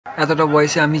এতটা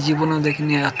বয়সে আমি জীবনেও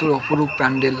দেখিনি এত অপরূপ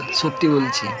প্যান্ডেল, সত্যি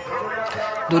বলছি,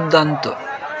 দুর্দান্ত,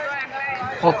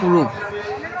 অপরূপ।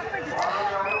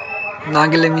 না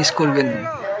গেলে মিস করবেন,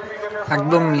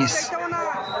 একদম মিস।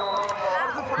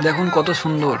 দেখুন কত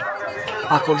সুন্দর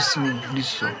আকর্ষণীয়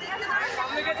দৃশ্য,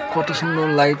 কত সুন্দর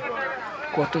লাইট,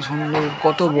 কত সুন্দর,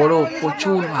 কত বড়,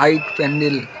 প্রচুর হাইট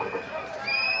প্যান্ডেল।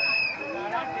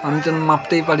 আমি তো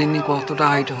মাপতেই পারিনি কতটা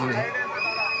হাইট হবে।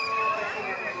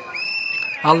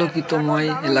 আলোকিতময়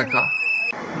এলাকা।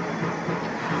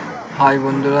 হাই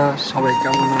বন্ধুরা, সবাই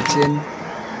কেমন আছেন?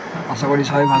 আশা করি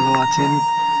সবাই ভালো আছেন।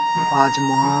 আজ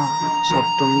মহা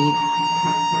সপ্তমী,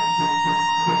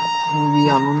 খুবই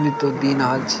আনন্দিত দিন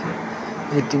আজ।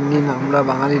 এই 3 দিন আমরা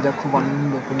বাঙালিরা খুব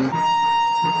আনন্দ করি।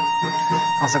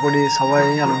 আশা করি সবাই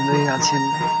আনন্দেই আছেন।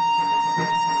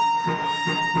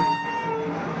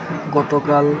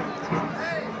 গতকাল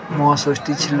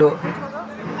মহাষষ্ঠী ছিল,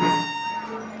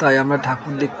 তাই আমরা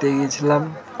ঠাকুর দেখতে গিয়েছিলাম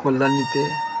কল্যাণীতে।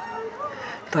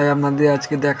 তাই আপনাদের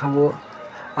আজকে দেখাবো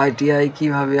ITI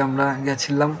কিভাবে আমরা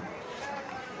গেছিলাম।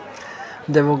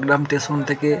 দেবগ্রাম স্টেশন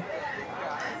থেকে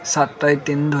 7টায়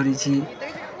ট্রেন ধরেছি,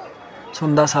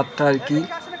 সন্ধ্যা 7টা আর কি।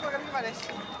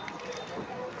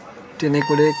 ট্রেনে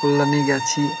করে কল্যাণী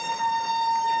গেছি।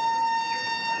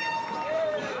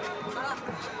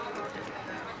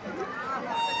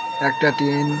 একটা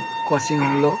ট্রেন ক্রসিং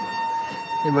হলো,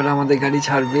 এবার আমাদের গাড়ি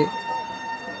ছাড়বে।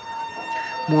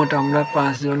 মোট আমরা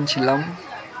 5 জন ছিলাম।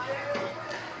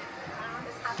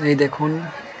 এই দেখুন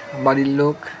বাড়ির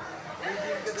লোক,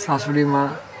 শাশুড়ি মা,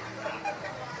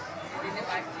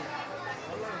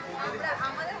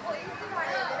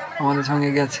 আমাদের সঙ্গে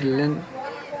গেছিলেন।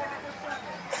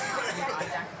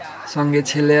 সঙ্গে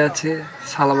ছেলে আছে,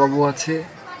 শালাবাবু আছে,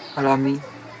 আর আমি।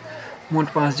 মোট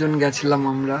 5 জন গেছিলাম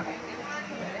আমরা।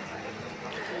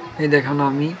 এই দেখুন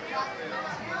আমি।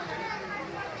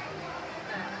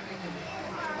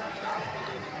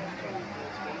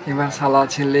 এবার শালা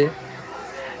ছেলে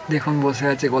দেখুন বসে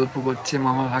আছে, গল্প করছে,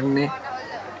 মামা ভাগ্নে।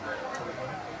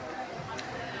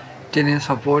 ট্রেনের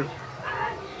সফর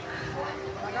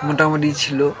মোটামুটি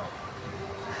ছিল,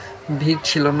 ভিড়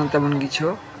ছিল না তেমন কিছু,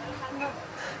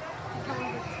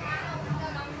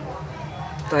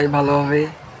 তাই ভালোভাবে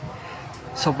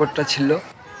সফরটা ছিল।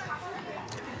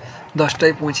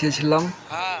 10টায় পৌঁছেছিলাম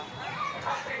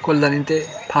কল্যাণীতে।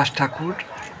 ফার্স্ট ঠাকুর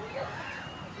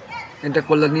এটা,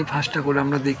 কল্যাণী ফার্স্ট ঠাকুর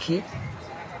আমরা দেখি।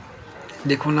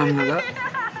 দেখুন আপনারা,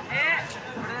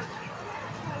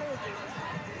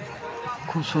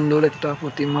 খুব সুন্দর একটা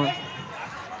প্রতিমা,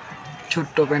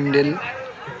 ছোট্ট প্যান্ডেল,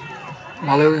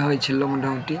 ভালোই হয়েছিল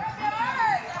মোটামুটি।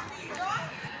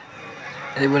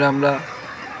 এবার আমরা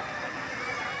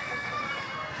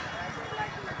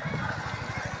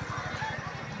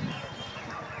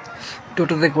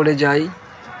টোটোতে করে যাই,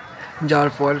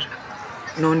 যাওয়ার পর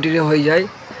নন্টিরে হয়ে যায়।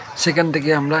 সেখান থেকে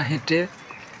আমরা হেঁটে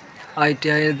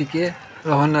ITI এর দিকে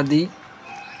রওনা দিই।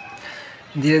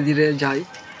 ধীরে ধীরে যাই,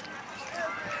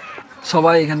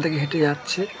 সবাই এখান থেকে হেঁটে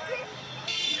যাচ্ছে।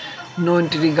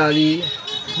 নন্টিরি গাড়ি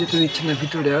যেতে দিচ্ছে না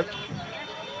ভিতরে আর,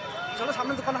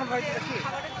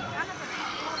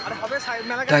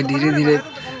 তাই ধীরে ধীরে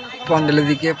প্যান্ডেলের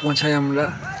দিকে পৌঁছাই আমরা।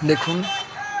 দেখুন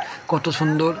কত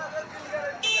সুন্দর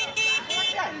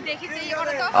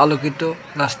আলোকিত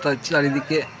রাস্তার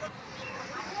চারিদিকে।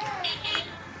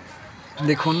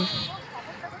 দেখুন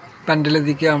প্যান্ডেলের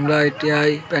দিকে আমরা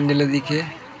ITI প্যান্ডেলের দিকে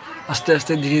আস্তে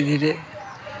আস্তে ধীরে ধীরে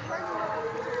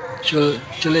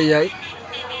চলে যাই।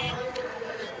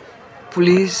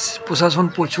 পুলিশ প্রশাসন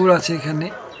প্রচুর আছে এখানে,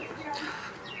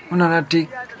 ওনারা ঠিক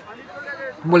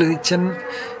বলে দিচ্ছেন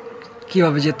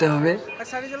কিভাবে যেতে হবে।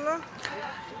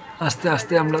 আস্তে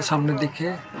আস্তে আমরা সামনের দিকে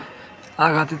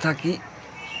আগাতে থাকি।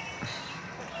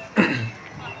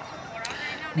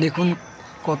 দেখুন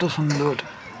কত সুন্দর,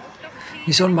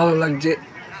 ভীষণ ভালো লাগছে।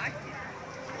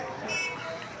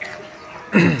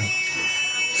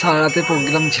 সারা রাতে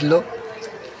প্রোগ্রাম ছিল।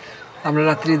 আমরা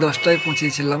রাত্রি 10টায়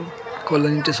পৌঁছেছিলাম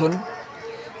কল্যাণী স্টেশন।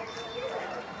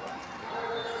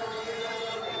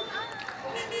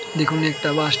 দেখুন একটা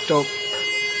বাস স্টপ,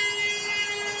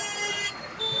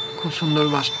 খুব সুন্দর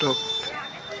বাস স্টপ।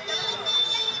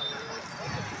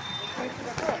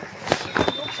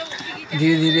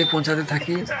 ধীরে ধীরে পৌঁছাতে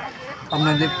থাকি।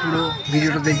 আপনাদের পুরো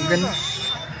ভিডিওটা দেখবেন,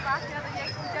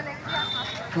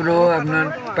 পুরো আপনার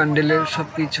প্যান্ডেলের সব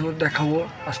কিছু দেখাবো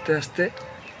আস্তে আস্তে।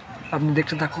 আপনি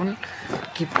দেখতে থাকুন,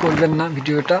 স্কিপ করবেন না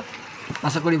ভিডিওটা,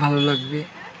 আশা করি ভালো লাগবে।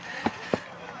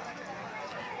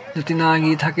 যদি না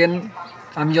গিয়ে থাকেন,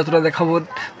 আমি যতটা দেখাবো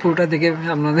পুরোটা দেখে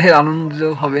আপনাদের আনন্দিত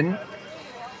হবেন,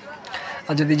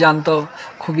 আর যদি যান তো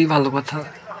খুবই ভালো কথা।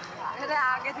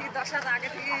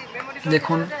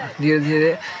 দেখুন ধীরে ধীরে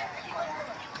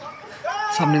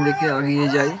সামনে দিকে এগিয়ে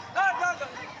যাই।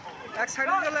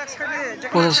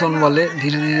 প্রশাসন বলে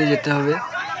ধীরে ধীরে যেতে হবে,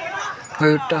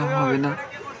 হয়ে উঠতে হবে না,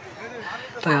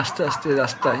 তাই আস্তে আস্তে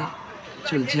রাস্তায়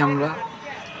চলছি আমরা।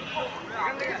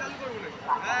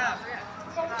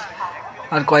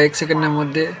 আর কয়েক সেকেন্ডের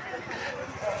মধ্যে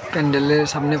প্যান্ডেলের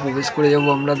সামনে প্রবেশ করে যাব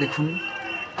আমরা। দেখুন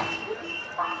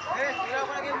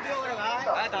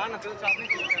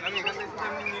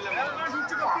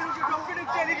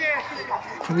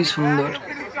খুবই সুন্দর,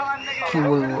 কি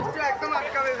বলবো,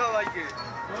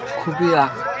 খুবই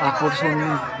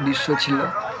আকর্ষণীয় দৃশ্য ছিল,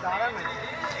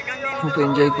 খুব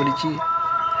এনজয় করেছি।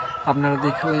 আপনারা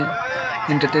দেখে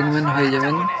এন্টারটেনমেন্ট হয়ে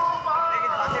যাবেন।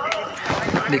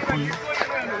 দেখুন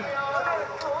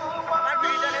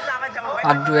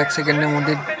আর 1 সেকেন্ডের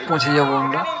মধ্যে পৌঁছে যাব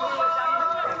আমরা।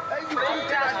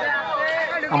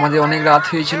 আমাদের অনেক রাত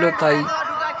হয়েছিল, তাই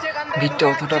ভিড়টা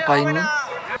অতটা পাইনি।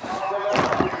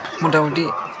 মোটামুটি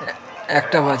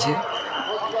 1টা বাজে।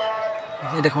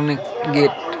 এই দেখুন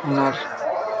গেট ওনার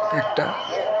একটা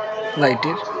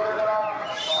লাইটের,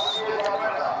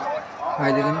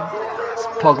 ভাই দেখুন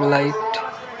ফগ লাইট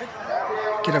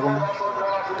কিরকম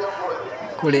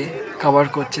করে কভার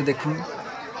করছে। দেখুন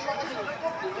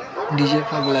ডিজে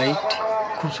ফগ লাইট,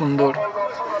 খুব সুন্দর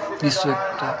দৃশ্য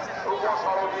একটা।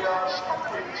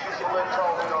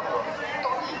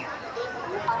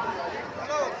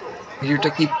 ভিডিওটা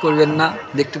কিপ করবেন না,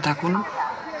 দেখতে থাকুন।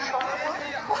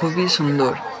 খুবই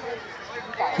সুন্দর,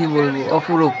 কি বলবো,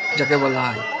 অপরূপ যাকে বলা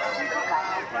হয়।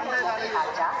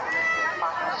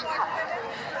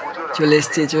 চলে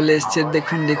এসছে,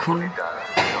 দেখুন দেখুন।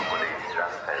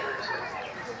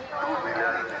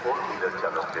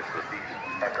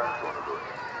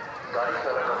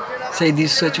 সেই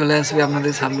দৃশ্য চলে আসবে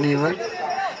আপনাদের সামনে। এবার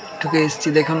ঢুকে এসছি,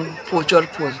 দেখুন প্রচুর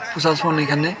প্রশাসন,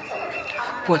 এখানে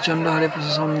প্রচণ্ড হারে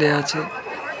প্রশাসন দেওয়া আছে,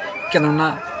 কেননা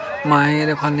মায়ের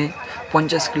ওখানে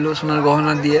 50 কিলো সোনার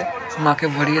গহনা দিয়ে মাকে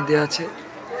ভরিয়ে দেওয়া আছে।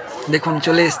 দেখুন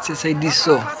চলে এসছে সেই দৃশ্য।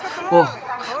 ও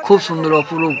খুব সুন্দর,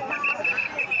 অপরূপ।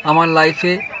 আমার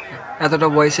লাইফে এতটা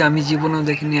বয়সে আমি জীবনেও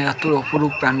দেখিনি এত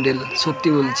অপরূপ প্যান্ডেল, সত্যি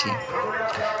বলছি,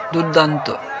 দুর্দান্ত,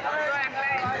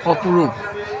 অপরূপ।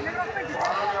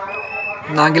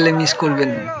 না গেলে মিস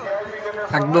করবেন,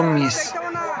 একদম মিস।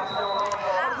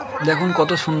 দেখুন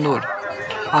কত সুন্দর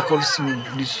আকর্ষণীয়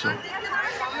দৃশ্য,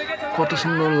 কত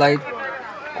সুন্দর লাইট,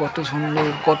 কত সুন্দর,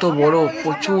 কত বড়,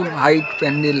 প্রচুর হাইট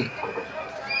প্যান্ডেল।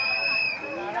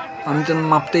 আমি তো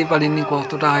মাপতেই পারিনি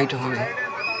কতটা হাইট হবে।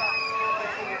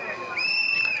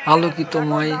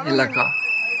 আলোকিতময় এলাকা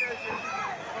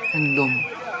একদম।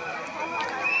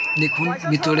 দেখুন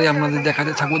ভিতরে আপনাদের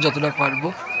দেখাতে থাকবো যতটা পারবো,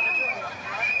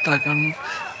 তার কারণ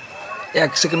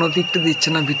 1 সেকেন্ডও টিকতে দিচ্ছে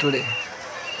না ভিতরে।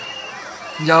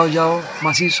 যাও যাও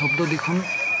মাসির শব্দ দেখুন।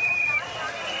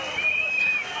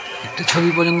 একটা ছবি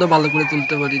পর্যন্ত ভালো করে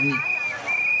তুলতে পারিনি।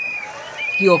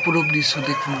 কি অপরূপ দৃশ্য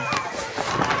দেখুন,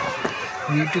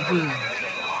 বিউটিফুল,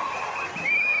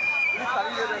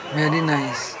 ভেরি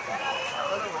নাইস।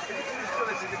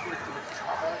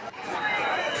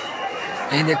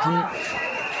 এই দেখুন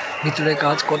ভিতরে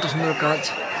কাজ, কত সুন্দর কাজ,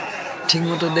 ঠিক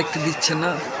মতো দেখতে দিচ্ছে না,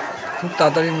 খুব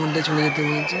তাড়াতাড়ির মধ্যে চলে যেতে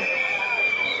বলছে।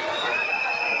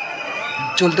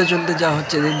 চলতে চলতে যা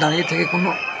হচ্ছে, দাঁড়িয়ে থেকে কোনো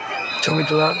ছবি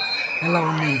তোলার এলাও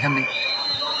নেই এখানে,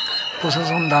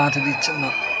 প্রশাসন দাঁড়াতে দিচ্ছে না।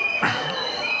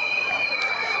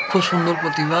 খুব সুন্দর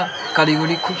প্রতিভা,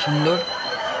 কারিগরি খুব সুন্দর।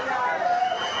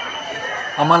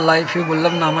 আমার লাইফে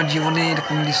বললাম না, আমার জীবনে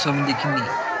এরকম দৃশ্য আমি দেখিনি।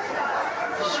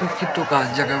 সুখিত কাজ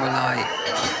যাকে বলা হয়,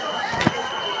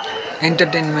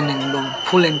 এন্টারটেনমেন্ট, একদম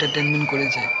ফুল এন্টারটেনমেন্ট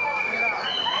করেছে।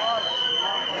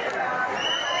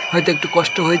 হয়তো একটু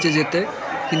কষ্ট হয়েছে যেতে,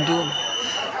 কিন্তু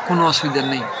কোনো অসুবিধা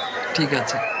নেই, ঠিক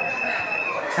আছে।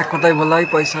 এক কথায় বলা হয়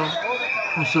পয়সা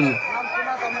উসুল।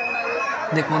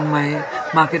 দেখুন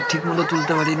মাকে ঠিক মতো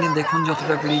তুলতে পারিনি, দেখুন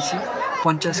যতটা পেরেছি।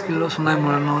 50 কিলো সোনায়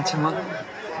মোড়ানো আছে মা,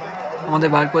 আমাদের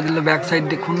বার করে দিল। ব্যাক সাইড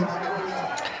দেখুন,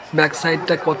 ব্যাক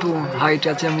সাইডটা কত হাইট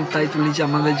আছে, আমি তাই তুলেছি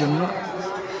আমাদের জন্য।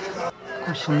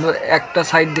 খুব সুন্দর। একটা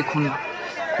সাইড দেখুন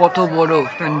কত বড়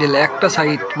প্যান্ডেল, একটা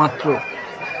সাইড মাত্র,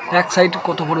 এক সাইড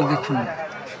কত বড় দেখুন,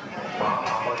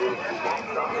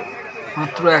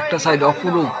 মাত্র একটা সাইড।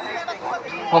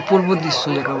 অপূর্ব দৃশ্য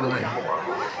যাকে বলা হয়,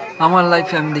 আমার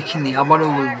লাইফে আমি দেখিনি, আবারও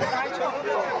বলবো।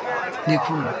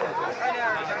 দেখুন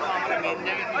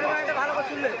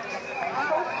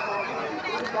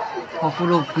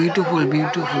অপূর্ব, বিউটিফুল,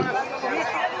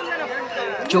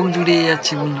 চোখ জুড়িয়ে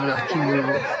যাচ্ছে বন্ধুরা, কি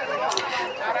বলবো।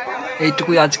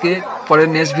 এইটুকুই আজকে, পরে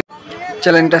নেক্সট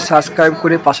চ্যানেলটা সাবস্ক্রাইব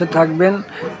করে পাশে থাকবেন,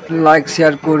 লাইক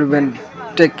শেয়ার করবেন।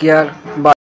 Take care,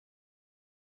 by.